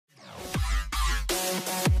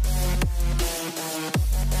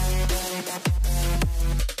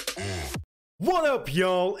What up,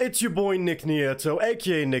 y'all? It's your boy Nick Nieto,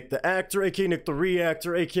 aka Nick the Actor, aka Nick the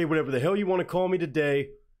Reactor, aka whatever the hell you want to call me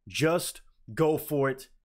today. Just go for it.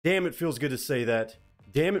 Damn, it feels good to say that.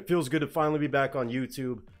 Damn, it feels good to finally be back on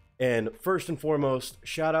YouTube. And first and foremost,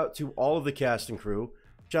 shout out to all of the cast and crew.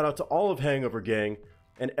 Shout out to all of Hangover Gang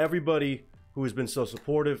and everybody who has been so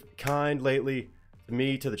supportive, kind lately to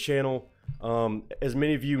me, to the channel. As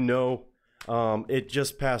many of you know, it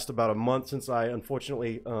just passed about a month since I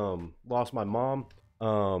unfortunately lost my mom,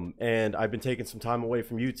 and I've been taking some time away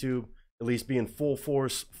from YouTube, at least being full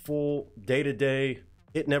force, full day-to-day,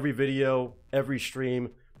 hitting every video, every stream,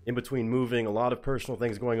 in between moving, a lot of personal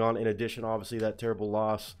things going on, in addition, obviously, that terrible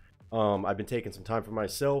loss. I've been taking some time for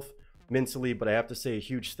myself mentally, but I have to say a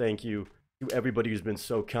huge thank you to everybody who's been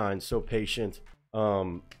so kind, so patient,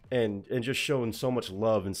 and just showing so much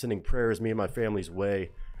love and sending prayers me and my family's way.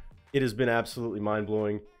 It has been absolutely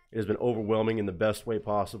mind-blowing. It has been overwhelming in the best way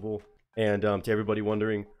possible. And to everybody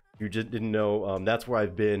wondering, you just didn't know, that's where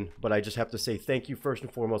I've been. But I just have to say thank you first and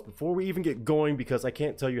foremost before we even get going, because I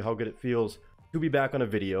can't tell you how good it feels to be back on a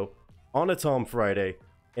video on a Tom Friday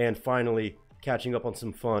and finally catching up on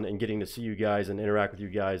some fun and getting to see you guys and interact with you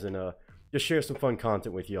guys and just share some fun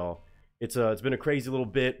content with y'all. It's been a crazy little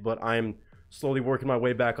bit, but I'm slowly working my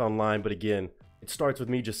way back online. But again, it starts with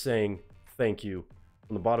me just saying thank you.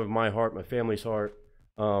 From the bottom of my heart, my family's heart.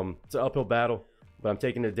 It's an uphill battle, but I'm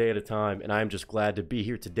taking it a day at a time, and I'm just glad to be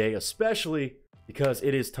here today, especially because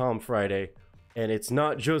it is Tom Friday, and it's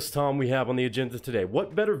not just Tom we have on the agenda today.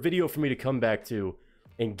 What better video for me to come back to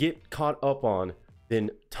and get caught up on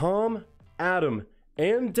than Tom, Adam,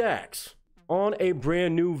 and Dax on a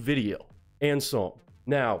brand new video and song.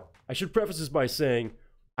 Now, I should preface this by saying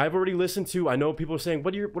I've already listened to, I know people are saying,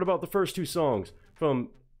 what about the first two songs from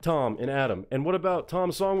Tom and Adam, and what about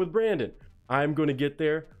Tom's song with Brandon? I'm going to get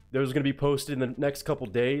there. Those are going to be posted in the next couple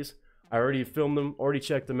days. I already filmed them, already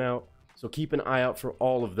checked them out, so keep an eye out for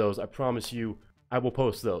all of those. I promise you I will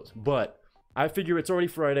post those. But I figure it's already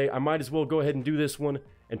Friday. I might as well go ahead and do this one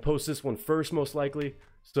and post this one first, most likely.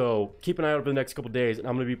 So keep an eye out for the next couple days, and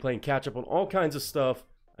I'm going to be playing catch up on all kinds of stuff.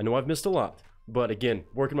 I know I've missed a lot, but again,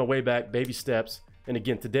 working my way back, baby steps. And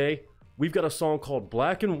again, today we've got a song called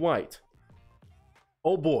Black and White.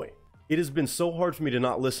 Oh boy, it has been so hard for me to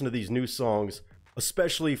not listen to these new songs,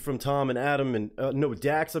 especially from Tom and Adam, and no,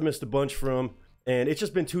 Dax I missed a bunch from, and it's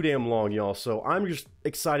just been too damn long, y'all. So I'm just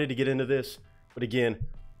excited to get into this. But again,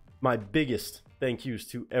 my biggest thank yous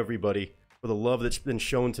to everybody for the love that's been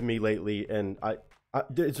shown to me lately, and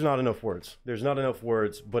it's not enough words. There's not enough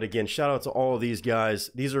words. But again, shout out to all of these guys.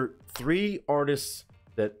 These are three artists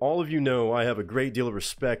that all of you know I have a great deal of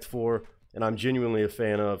respect for, and I'm genuinely a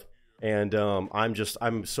fan of. And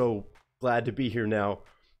I'm so glad to be here now,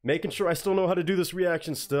 making sure I still know how to do this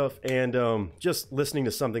reaction stuff, and just listening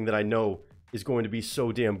to something that I know is going to be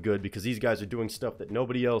so damn good, because these guys are doing stuff that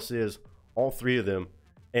nobody else is, all three of them.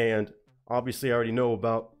 And obviously I already know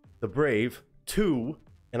about The Brave 2,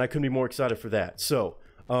 and I couldn't be more excited for that. So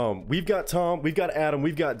we've got Tom, we've got Adam,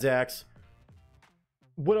 we've got Dax.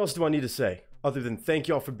 What else do I need to say other than thank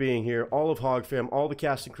y'all for being here, all of Hog Fam, all the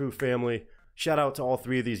cast and crew family. Shout out to all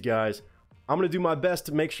three of these guys. I'm going to do my best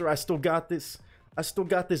to make sure I still got this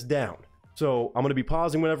down. So I'm going to be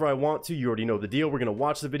pausing whenever I want to. You already know the deal. We're going to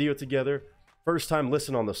watch the video together. First time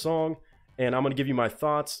listen on the song. And I'm going to give you my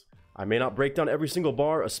thoughts. I may not break down every single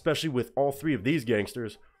bar, especially with all three of these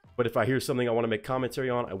gangsters. But if I hear something I want to make commentary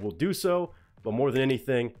on, I will do so. But more than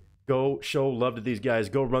anything, go show love to these guys.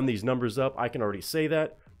 Go run these numbers up. I can already say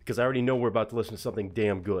that because I already know we're about to listen to something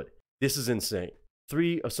damn good. This is insane.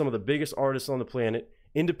 Three of some of the biggest artists on the planet,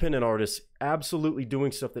 independent artists, absolutely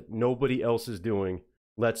doing stuff that nobody else is doing.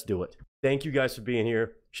 Let's do it. Thank you guys for being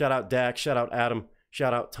here. Shout out Dax, shout out Adam,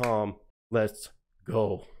 shout out Tom. Let's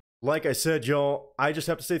go. Like I said, y'all, I just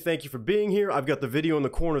have to say thank you for being here. I've got the video in the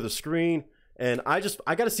corner of the screen, and I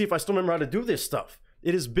got to see if I still remember how to do this stuff.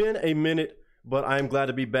 It has been a minute, but I'm glad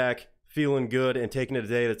to be back, feeling good and taking it a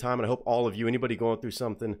day at a time. And I hope all of you, anybody going through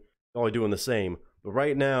something, y'all are doing the same. But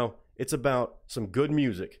right now, it's about some good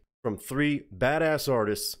music from three badass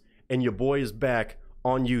artists, and your boy is back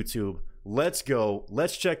on YouTube. Let's go.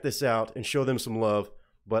 Let's check this out and show them some love.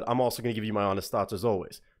 But I'm also going to give you my honest thoughts as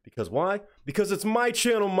always. Because why? Because it's my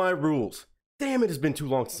channel, my rules. Damn, it has been too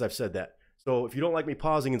long since I've said that. So if you don't like me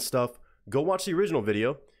pausing and stuff, go watch the original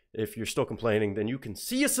video. If you're still complaining, then you can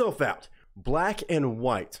see yourself out. Black and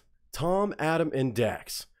White. Tom, Adam, and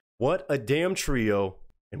Dax. What a damn trio.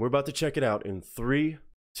 And we're about to check it out in 3,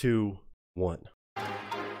 2, 1.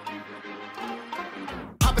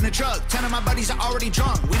 Hop in the truck, 10 of my buddies are already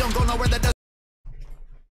drunk. We don't go nowhere that does.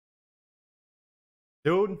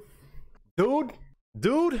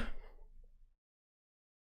 Dude.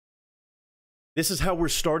 This is how we're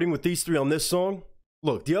starting with these three on this song.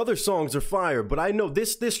 Look, the other songs are fire, but I know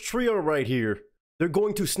this trio right here, they're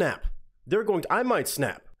going to snap. They're going to, I might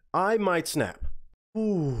snap. I might snap.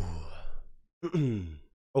 Ooh.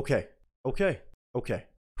 Okay. Okay. Okay.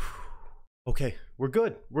 Okay. We're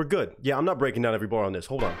good. We're good. Yeah, I'm not breaking down every bar on this.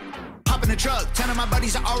 Hold on. Hop in the truck, 10 of my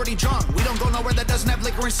buddies are already drunk. We don't go nowhere that doesn't have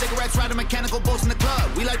liquor and cigarettes. Ride a mechanical bulls in the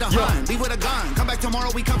club. We like to hunt, leave with a gun. Come back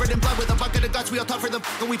tomorrow, we covered in blood with a bucket of guts. We all tougher the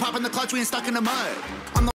and we pop in the clutch, we ain't stuck in the mud.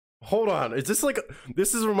 Hold on. Is this like,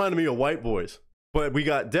 this is reminding me of White Boys. But we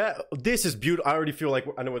got that. This is beautiful. I already feel like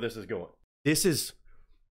I know where this is going. This is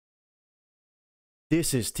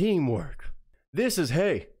teamwork. This is,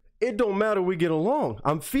 hey, it don't matter, we get along.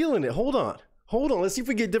 I'm feeling it. Hold on. Hold on. Let's see if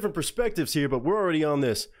we get different perspectives here, but we're already on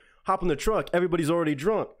this. Hop in the truck. Everybody's already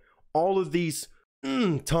drunk. All of these,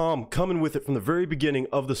 Tom coming with it from the very beginning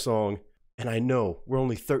of the song. And I know we're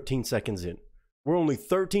only 13 seconds in. We're only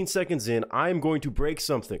 13 seconds in. I am going to break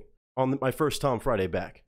something on my first Tom Friday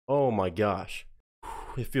back. Oh my gosh.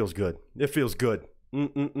 It feels good. It feels good. We're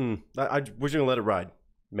just gonna let it ride.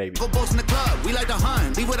 Maybe. Go boats in the club, we like to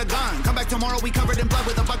hunt, leave with a gun. Come back tomorrow, we covered in blood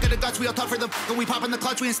with a bucket of guts. We all tougher the and we pop in the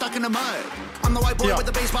clutch, we ain't stuck in the mud. I'm the white boy with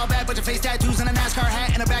a baseball bat, bunch of face tattoos and a NASCAR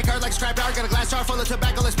hat in a backyard like scrapyard. Got a glass jar full of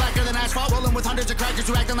tobacco that's blacker than asphalt. Rolling with hundreds of crackers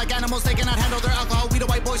who acting like animals, they cannot handle their alcohol. We the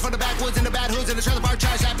white boys from the backwoods in the bad hoods in the trailer park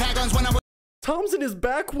trash that pack guns when I'm. Tom's in his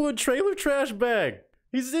backwood trailer trash bag.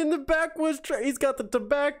 He's in the backwoods. He's got the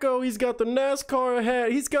tobacco. He's got the NASCAR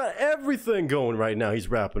hat. He's got everything going right now. He's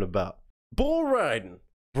rapping about bull riding,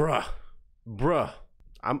 bruh.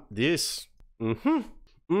 I'm this. Oh,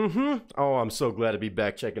 I'm so glad to be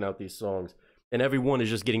back checking out these songs, and everyone is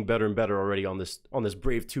just getting better and better already on this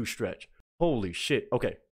Brave 2 stretch. Holy shit.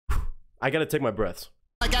 Okay, I gotta take my breaths.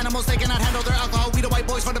 Like animals, they cannot handle their alcohol. We the white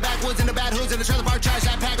boys from the backwoods in the bad hoods in the trailer park trash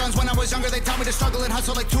that pack guns. When I was younger, they taught me to struggle and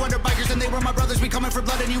hustle like 200 bikers, and they were my brothers. We coming for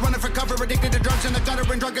blood, and you running for cover. Addicted to drugs in the gutter,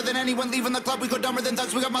 and drunker than anyone leaving the club. We go dumber than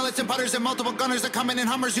thugs. We got mullets and putters and multiple gunners that come in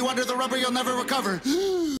Hummers. You under the rubber, you'll never recover.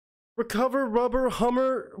 Recover, rubber,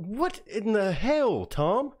 Hummer. What in the hell,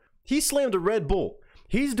 Tom? He slammed a Red Bull.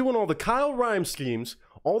 He's doing all the Kyle Rhyme schemes,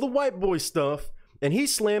 all the white boy stuff, and he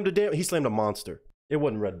slammed a monster. It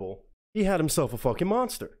wasn't Red Bull. He had himself a fucking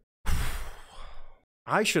monster.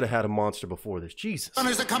 I should have had a monster before this. Jesus.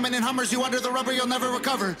 Gunners are coming in Hummers. You under the rubber, you'll never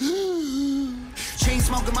recover. Chain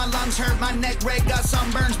smoking, my lungs hurt, my neck red, got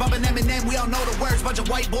sunburns, bumping Eminem, we all know the words, bunch of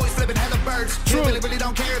white boys flipping hella birds. True. Really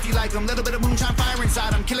don't care if you like them, little bit of moonshine fire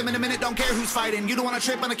inside them, kill him in a minute, don't care who's fighting, you don't want to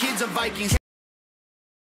trip on the kids of Vikings.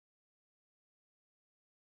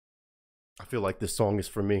 I feel like this song is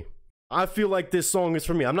for me. I feel like this song is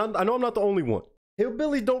for me. I know I'm not the only one.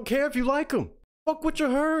 Hillbillies don't care if you like them. Fuck what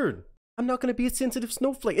you heard. I'm not gonna be a sensitive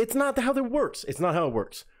snowflake. It's not how it works. It's not how it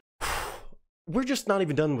works. We're just not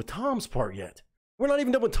even done with Tom's part yet. We're not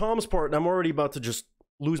even done with Tom's part, and I'm already about to just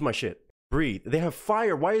lose my shit. Breathe. They have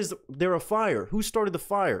fire. Why is there a fire? Who started the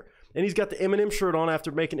fire? And he's got the Eminem shirt on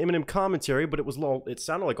after making Eminem commentary, but it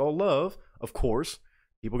sounded like all love, of course.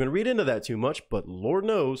 People are going to read into that too much, but Lord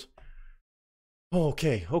knows.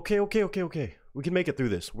 Okay. We can make it through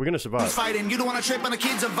this. We're going to survive. Fighting. You don't want to trip on the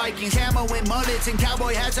kids of Vikings. Camo and mullets and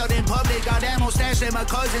cowboy hats out in public. Got ammo stashed at my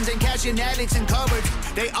cousins and cashing addicts and cupboards.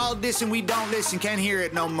 They all diss and we don't listen. Can't hear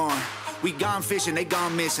it no more. We gone fishing, they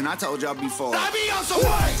gone missing. I told y'all before. I be on some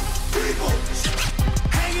white people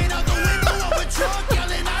hanging out the window of a truck,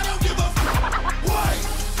 yelling, I don't give a f. White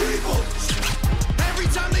people. Every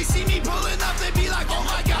time they see me pulling up, they be like, oh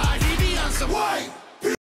my God, he be on some white.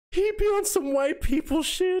 He be on some white people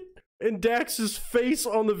shit. And Dax's face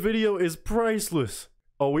on the video is priceless.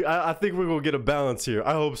 Oh, I think we're gonna get a balance here.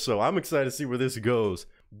 I hope so. I'm excited to see where this goes.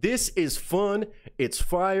 This is fun. It's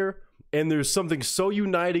fire. And there's something so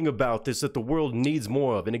uniting about this that the world needs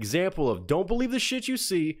more of. An example of don't believe the shit you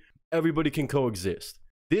see, everybody can coexist.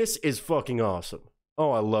 This is fucking awesome.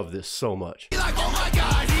 Oh, I love this so much. Like, oh my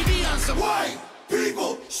God, he be on some white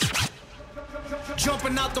people.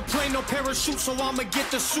 Jumping out the plane, no parachute, so I'ma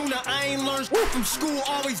get the sooner. I ain't learned from school,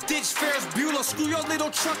 always ditch Ferris Bueller. Screw your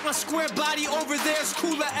little truck, my square body over there's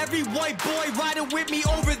cooler. Every white boy riding with me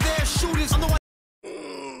over there, shooters on the white.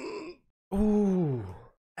 Ooh.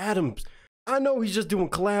 Adams, I know he's just doing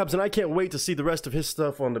collabs, and I can't wait to see the rest of his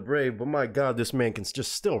stuff on the Brave, but my God, this man can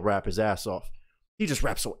just still rap his ass off. He just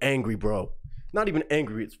raps so angry, bro. Not even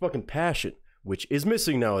angry, it's fucking passion, which is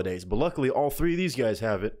missing nowadays, but luckily all three of these guys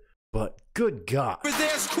have it. But good God. Over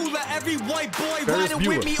there's cooler, every white boy riding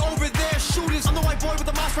with me over there, shooters. I'm the white boy with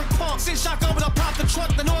the monster pump. Sin shotgun, but I'll pop the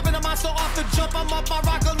truck. The Northern monster off the jump. I'm up my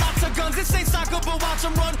rocker, lots of guns. This ain't soccer, but watch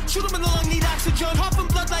them run. Shoot him in the lung, need oxygen. Pumping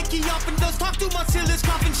blood like he often does. Talk too much till his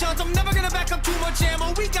coffin shuns. I'm never gonna back up too much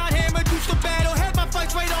ammo. We got hammered, used to battle. Had my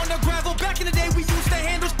fights right on the gravel. Back in the day, we used to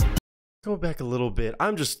handle. Go back a little bit.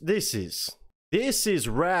 This is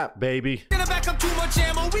rap, baby. Gonna back up too much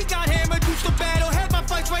ammo. We got hammered, used to battle. Had my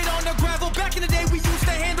fights right on the gravel. Back in the day, we used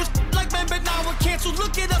to handle like men, but now we're canceled.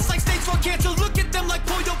 Look at us like stage 4 cancer. Look at them like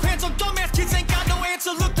pull your pants on. Dumbass kids ain't got no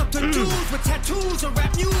answer. Looked up to dudes with tattoos and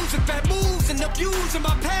rap music, bad moves and abuse in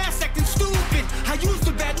my past, acting stupid. I used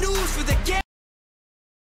the bad news for the gas.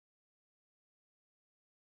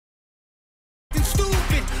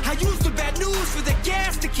 Stupid. I used the bad news for the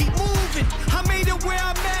gas to keep moving. I made it where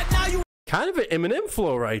I'm at. Now you. Kind of an Eminem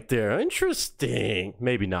flow right there. Interesting.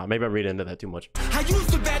 Maybe not. Maybe I'm reading into that too much. I used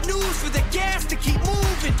the bad news for the gas to keep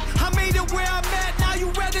moving. I made it where I'm at. Now you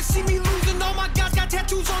rather see me losing. All my guys got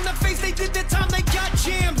tattoos on their face. They did their time. They got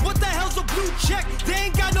jammed. What the hell's a blue check? They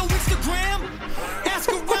ain't got no Instagram. Ask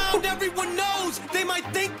around. Everyone knows. They might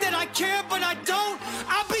think that I care, but I don't.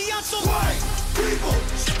 I'll be on some White people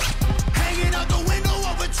hanging out the window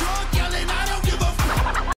of a truck yelling, I don't give a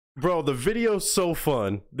fuck. Bro, the video's so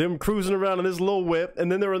fun. Them cruising around in this little whip,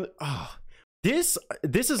 and then they're in. This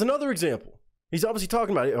is another example. He's obviously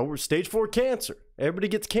talking about it. Oh, we're stage 4 cancer. Everybody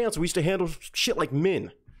gets cancer. We used to handle shit like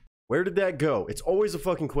men. Where did that go? It's always a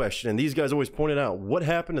fucking question, and these guys always pointed out what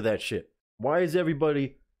happened to that shit. Why is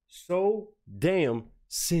everybody so damn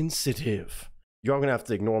sensitive? Y'all gonna have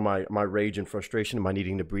to ignore my rage and frustration and my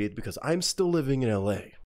needing to breathe because I'm still living in LA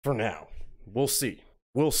for now. We'll see.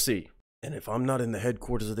 We'll see. And if I'm not in the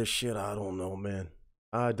headquarters of this shit, I don't know, man.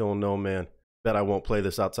 I don't know, man. Bet I won't play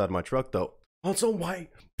this outside my truck, though. On some white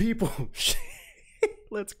people.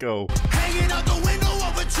 Let's go. Hanging out the window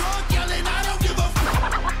of a truck yelling, I don't give a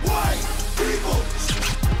fuck. White people.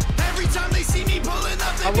 Every time they see me pulling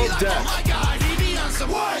up, they be like, Dax. oh my God, he be on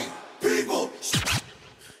some white people.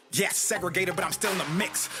 Yes, segregated, but I'm still in the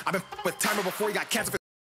mix. I've been with Timer before he got cancer.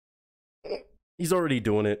 He's already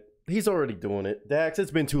doing it. He's already doing it. Dax,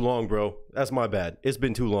 it's been too long, bro. That's my bad. It's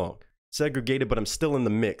been too long. Segregated, but I'm still in the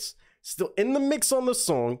mix. Still in the mix on the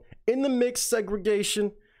song. In the mix,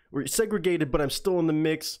 segregation. We're segregated, but I'm still in the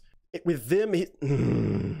mix. With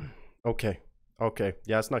them, okay. Okay.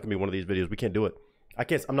 Yeah, it's not gonna be one of these videos. We can't do it.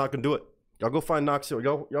 I'm not gonna do it. Y'all go find Knoxville.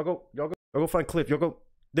 Y'all go find Cliff. Y'all go.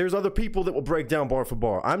 There's other people that will break down bar for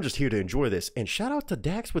bar. I'm just here to enjoy this. And shout out to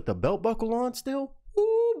Dax with the belt buckle on still.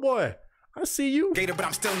 Ooh, boy. I see you. Gator, but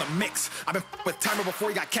I'm still in the mix. I've been with Timer before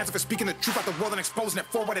he got cancer for speaking the truth about the world and exposing it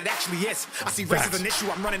for what it actually is. I see race as an issue.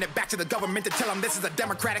 I'm running it back to the government to tell them this is a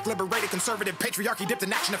democratic, liberated, conservative, patriarchy dipped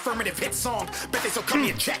in action, affirmative hit song. Bet they still cut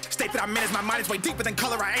me a check. State that I'm in as my mind is way deeper than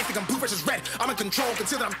color. I ain't think I'm blue versus red. I'm in control.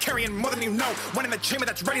 Conceal that I'm carrying more than you know. One in the chamber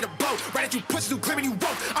that's ready to blow. Right at you pussies who claiming you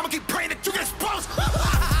won't. I'ma keep praying that you get exposed.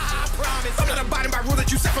 I promise. I'm not abiding by rule that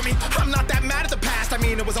you set for me. I'm not that mad at the past. I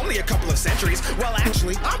mean, it was only a couple of centuries. Well,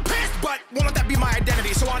 actually, I'm pissed, but won't let that be my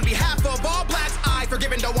identity. So on behalf of all blacks, I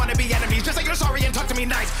forgive and don't want to be enemies. Just say you're sorry and talk to me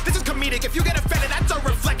nice. This is comedic. If you get offended, that's a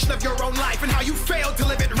reflection of your own life and how you failed to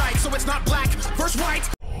live it right. So it's not black versus white.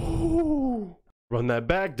 Ooh. Run that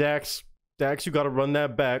back, Dax. Dax, you gotta run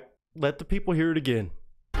that back. Let the people hear it again.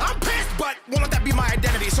 I'm pissed, but won't let that be my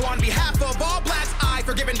identity. So on behalf of all blacks, I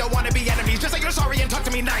forgive and don't want to be enemies. Just say you're sorry and talk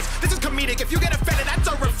to me nice. This is comedic. If you get offended, that's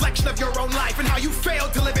a reflection of your own life and how you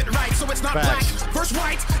failed to live it right. So it's not black versus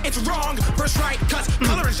white. It's wrong versus right. Cause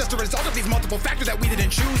color is just a result of these multiple factors that we didn't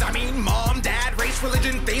choose. I mean, mom, dad, race,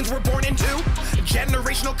 religion, things we're born into.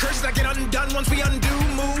 Generational curses that get undone once we undo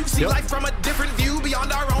moves. See life from a different view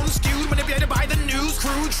beyond our own skewed, manipulated by the news.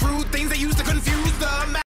 Crude, true things they use to confuse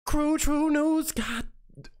the Crude, true news. God,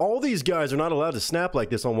 all these guys are not allowed to snap like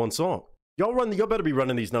this on one song. Y'all better be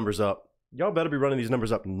running these numbers up. Y'all better be running these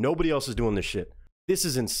numbers up. Nobody else is doing this shit. This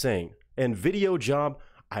is insane. And Video Job,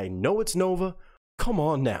 I know it's Nova. Come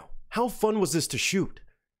on now. How fun was this to shoot?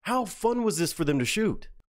 How fun was this for them to shoot?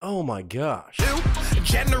 Oh my gosh.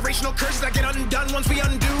 Generational curses that get undone once we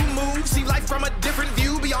undo moves. See life from a different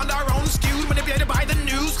view beyond our own skewed, manipulated by the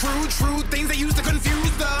news. Crude, true things they use to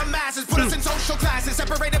confuse the masses. Put us in social classes,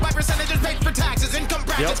 separated by percentages, paid for taxes, income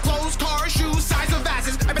brackets, clothes, cars, shoes, size of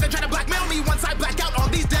asses. I bet they're trying to blackmail me once I black out on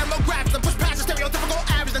these demographics and push past the stereotypical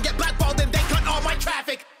average and get blackballed and they cut all my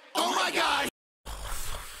traffic. Oh my God.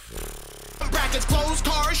 Brackets, clothes,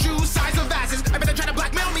 cars, shoes, size of asses. I bet they're trying to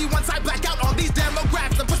blackmail me once I black out on these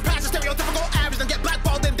demographics and push past the stereotypical average and get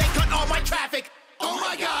blackballed and they cut all my traffic. Oh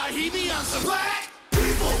my God, he be on some black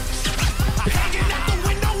people. hanging out the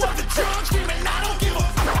window of the truck, screaming, I don't give a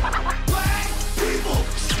fuck. Black people.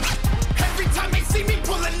 Every time they see me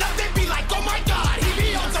pulling up, they be like, oh my God, he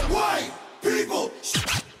be on some White people.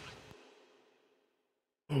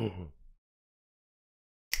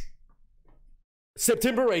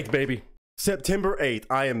 September 8th, baby. September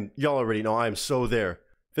 8th. Y'all already know I am so there.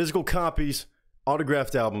 Physical copies,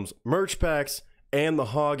 autographed albums, merch packs, and the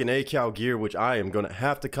Hog and ACal gear, which I am going to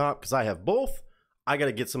have to cop because I have both. I got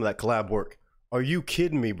to get some of that collab work. Are you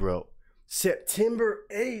kidding me, bro? September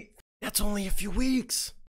 8th. That's only a few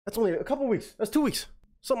weeks. That's only a couple weeks. That's 2 weeks.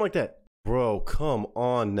 Something like that. Bro, come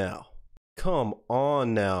on now. Come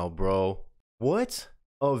on now, bro. What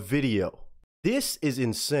a video. This is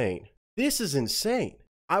insane. This is insane.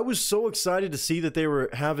 I was so excited to see that they were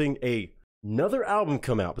having another album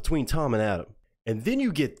come out between Tom and Adam. And then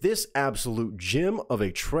you get this absolute gem of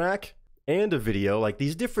a track and a video. Like,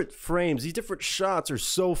 these different frames, these different shots are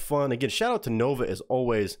so fun. Again, shout out to Nova as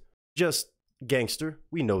always. Just gangster.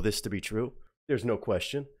 We know this to be true. There's no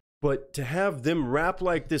question. But to have them rap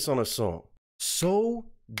like this on a song, so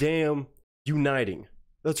damn uniting.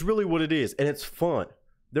 That's really what it is. And it's fun.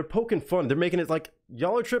 They're poking fun. They're making it like,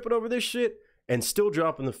 y'all are tripping over this shit and still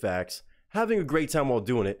dropping the facts, having a great time while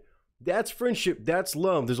doing it. That's friendship. That's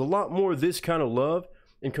love. There's a lot more of this kind of love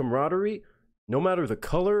and camaraderie, no matter the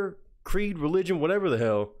color, creed, religion, whatever the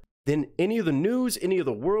hell, than any of the news, any of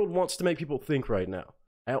the world wants to make people think right now.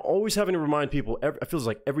 I'm always having to remind people, I feel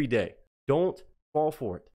like every day, don't fall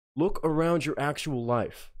for it. Look around your actual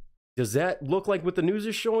life. Does that look like what the news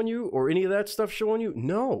is showing you or any of that stuff showing you?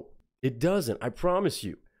 No, it doesn't. I promise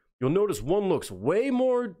you. You'll notice one looks way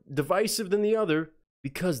more divisive than the other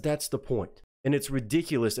because that's the point. And it's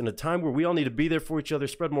ridiculous in a time where we all need to be there for each other,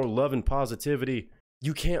 spread more love and positivity.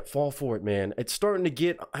 You can't fall for it, man. It's starting to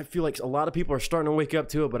get, I feel like a lot of people are starting to wake up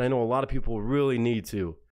to it, but I know a lot of people really need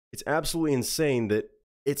to. It's absolutely insane that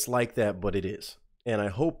it's like that, but it is. And I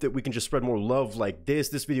hope that we can just spread more love like this.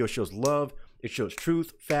 This video shows love. It shows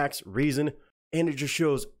truth, facts, reason, and it just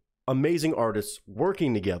shows amazing artists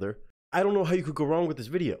working together. I don't know how you could go wrong with this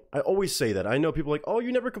video. I always say that. I know people are like, oh,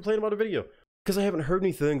 you never complain about a video. Because I haven't heard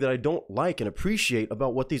anything that I don't like and appreciate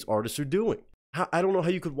about what these artists are doing. I don't know how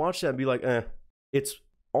you could watch that and be like, It's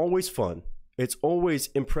always fun. It's always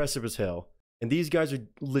impressive as hell. And these guys are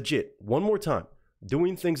legit, one more time,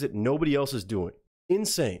 doing things that nobody else is doing.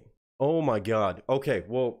 Insane. Oh my God. Okay,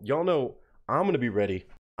 well, y'all know I'm going to be ready.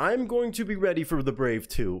 I'm going to be ready for The Brave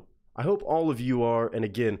 2. I hope all of you are. And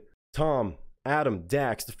again, Tom, Adam,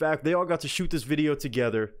 Dax, the fact they all got to shoot this video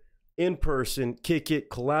together in person, kick it,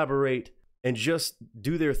 collaborate, and just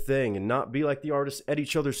do their thing and not be like the artists at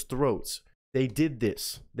each other's throats. They did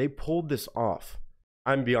this. They pulled this off.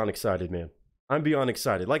 I'm beyond excited, man. I'm beyond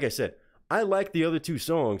excited. Like I said, I like the other two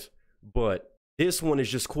songs, but this one is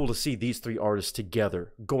just cool to see these three artists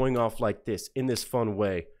together, going off like this, in this fun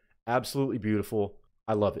way. Absolutely beautiful.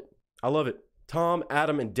 I love it. I love it. Tom,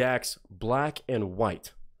 Adam, and Dax, black and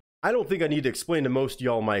white. I don't think I need to explain to most of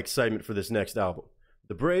y'all my excitement for this next album.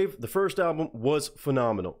 The Brave, the first album, was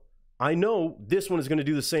phenomenal. I know this one is going to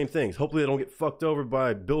do the same things. Hopefully they don't get fucked over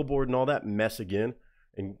by Billboard and all that mess again.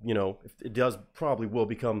 And, you know, if it does, probably will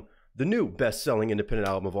become the new best-selling independent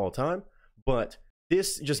album of all time. But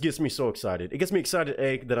this just gets me so excited. It gets me excited,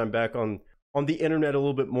 A, that I'm back on the internet a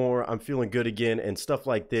little bit more. I'm feeling good again. And stuff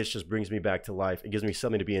like this just brings me back to life. It gives me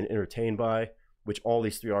something to be entertained by, which all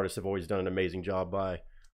these three artists have always done an amazing job by.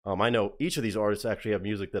 I know each of these artists actually have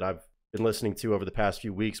music that I've been listening to over the past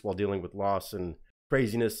few weeks while dealing with loss and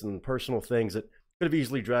craziness and personal things that could have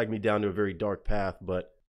easily dragged me down to a very dark path,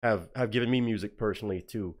 but have given me music personally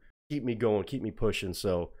to keep me going, keep me pushing.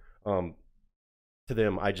 So to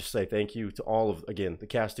them, I just say thank you to all of, again, the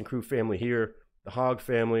cast and crew family here, the Hog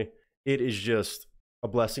family. It is just a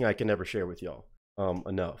blessing I can never share with y'all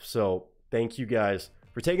enough. So thank you guys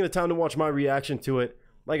for taking the time to watch my reaction to it.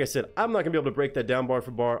 Like I said, I'm not going to be able to break that down bar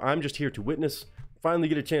for bar. I'm just here to witness, finally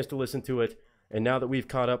get a chance to listen to it. And now that we've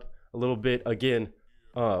caught up a little bit, again,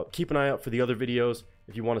 keep an eye out for the other videos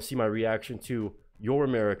if you want to see my reaction to Your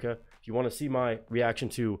America, if you want to see my reaction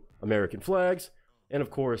to American flags, and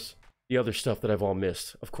of course, the other stuff that I've all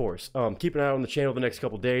missed, of course. Keep an eye out on the channel the next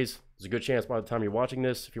couple days. There's a good chance by the time you're watching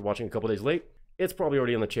this, if you're watching a couple days late, it's probably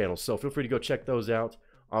already on the channel. So feel free to go check those out.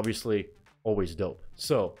 Obviously, always dope.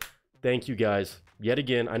 So thank you guys yet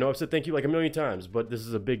again. I know I've said thank you like a million times, but this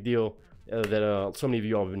is a big deal that so many of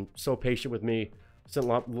you all have been so patient with me. Sent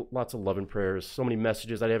lots of love and prayers, so many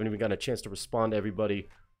messages. I haven't even gotten a chance to respond to everybody.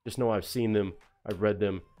 Just know I've seen them, I've read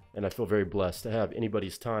them, and I feel very blessed to have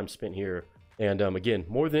anybody's time spent here. And again,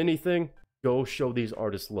 more than anything, go show these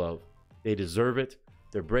artists love. They deserve it.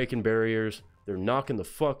 They're breaking barriers. They're knocking the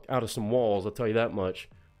fuck out of some walls, I'll tell you that much.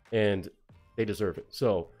 And they deserve it.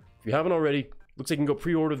 So if you haven't already, looks like you can go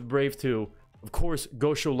pre-order The Brave 2. Of course,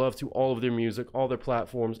 go show love to all of their music, all their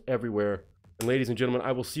platforms, everywhere. And ladies and gentlemen,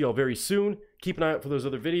 I will see y'all very soon. Keep an eye out for those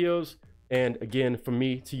other videos. And again, from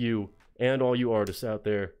me to you and all you artists out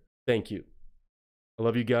there, thank you. I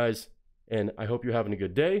love you guys, and I hope you're having a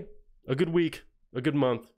good day, a good week, a good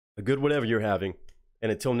month, a good whatever you're having.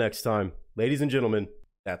 And until next time, ladies and gentlemen,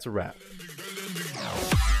 that's a wrap.